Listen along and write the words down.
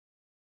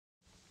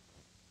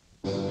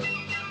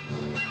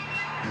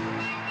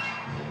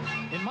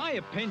my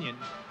opinion,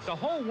 the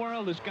whole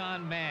world has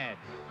gone mad.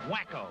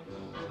 Wacko.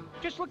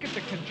 Just look at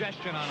the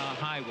congestion on our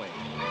highways.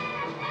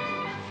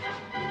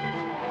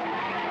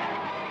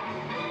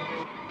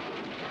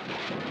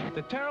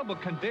 The terrible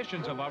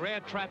conditions of our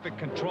air traffic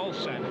control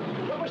center.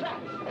 What was that?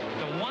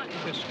 The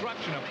wanton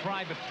destruction of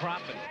private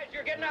property. Guys,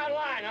 you're getting out of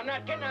line. I'm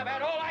not kidding. I've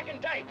had all I can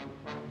take.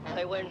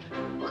 They win.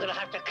 We're gonna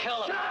have to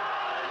kill them.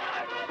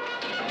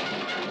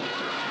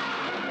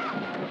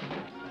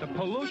 The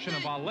pollution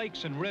of our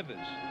lakes and rivers.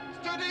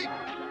 Steady!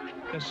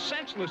 The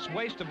senseless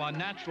waste of our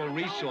natural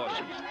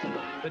resources.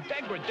 The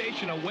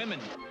degradation of women.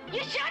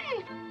 You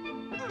shouldn't!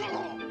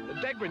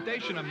 The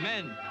degradation of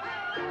men.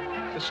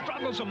 The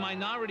struggles of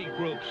minority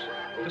groups.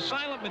 The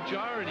silent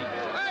majority.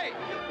 Hey!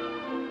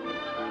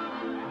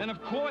 And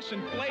of course,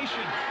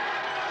 inflation.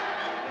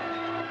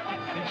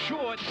 In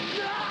short,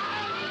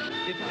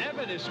 if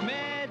ever this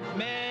mad,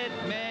 mad,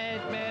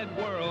 mad, mad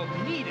world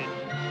needed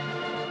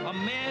a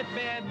mad,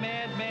 mad,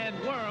 mad, mad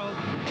world,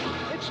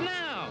 it's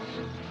now.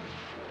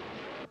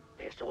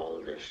 There's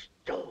all this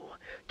dough,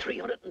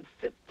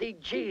 350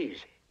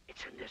 G's.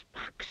 It's in this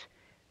box,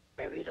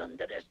 buried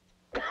under this.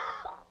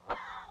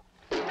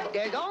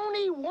 There's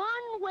only one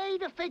way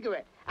to figure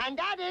it, and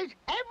that is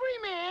every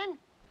man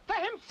for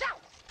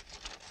himself.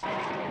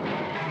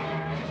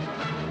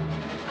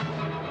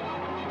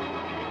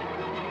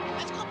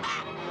 Let's go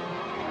back!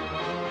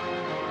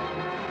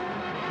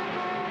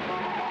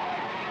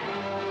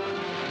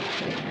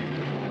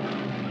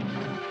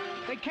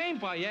 They came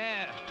by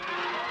air,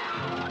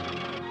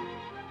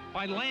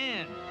 by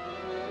land,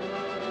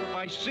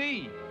 by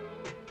sea,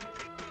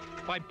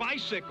 by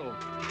bicycle,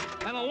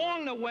 and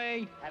along the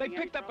way, they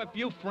picked up a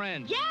few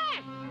friends.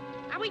 Yes!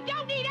 And we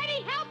don't need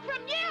any help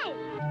from you!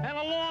 And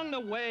along the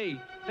way,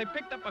 they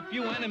picked up a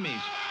few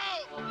enemies.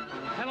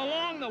 And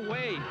along the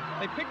way,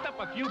 they picked up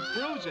a few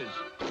bruises.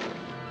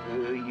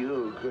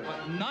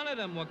 But none of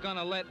them were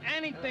gonna let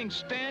anything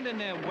stand in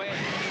their way.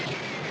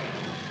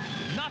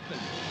 Nothing.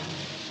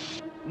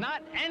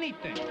 Not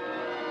anything.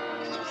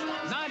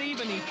 Not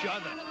even each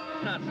other.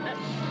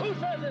 Who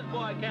says this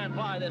boy can't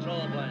fly this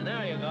whole plane?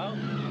 There you go.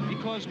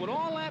 Because with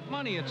all that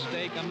money at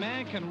stake, a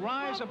man can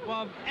rise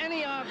above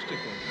any obstacle.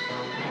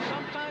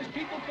 Sometimes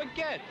people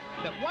forget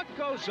that what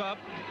goes up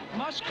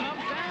must come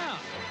down.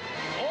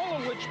 All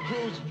of which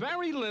proves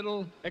very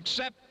little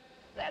except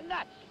They're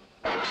nuts.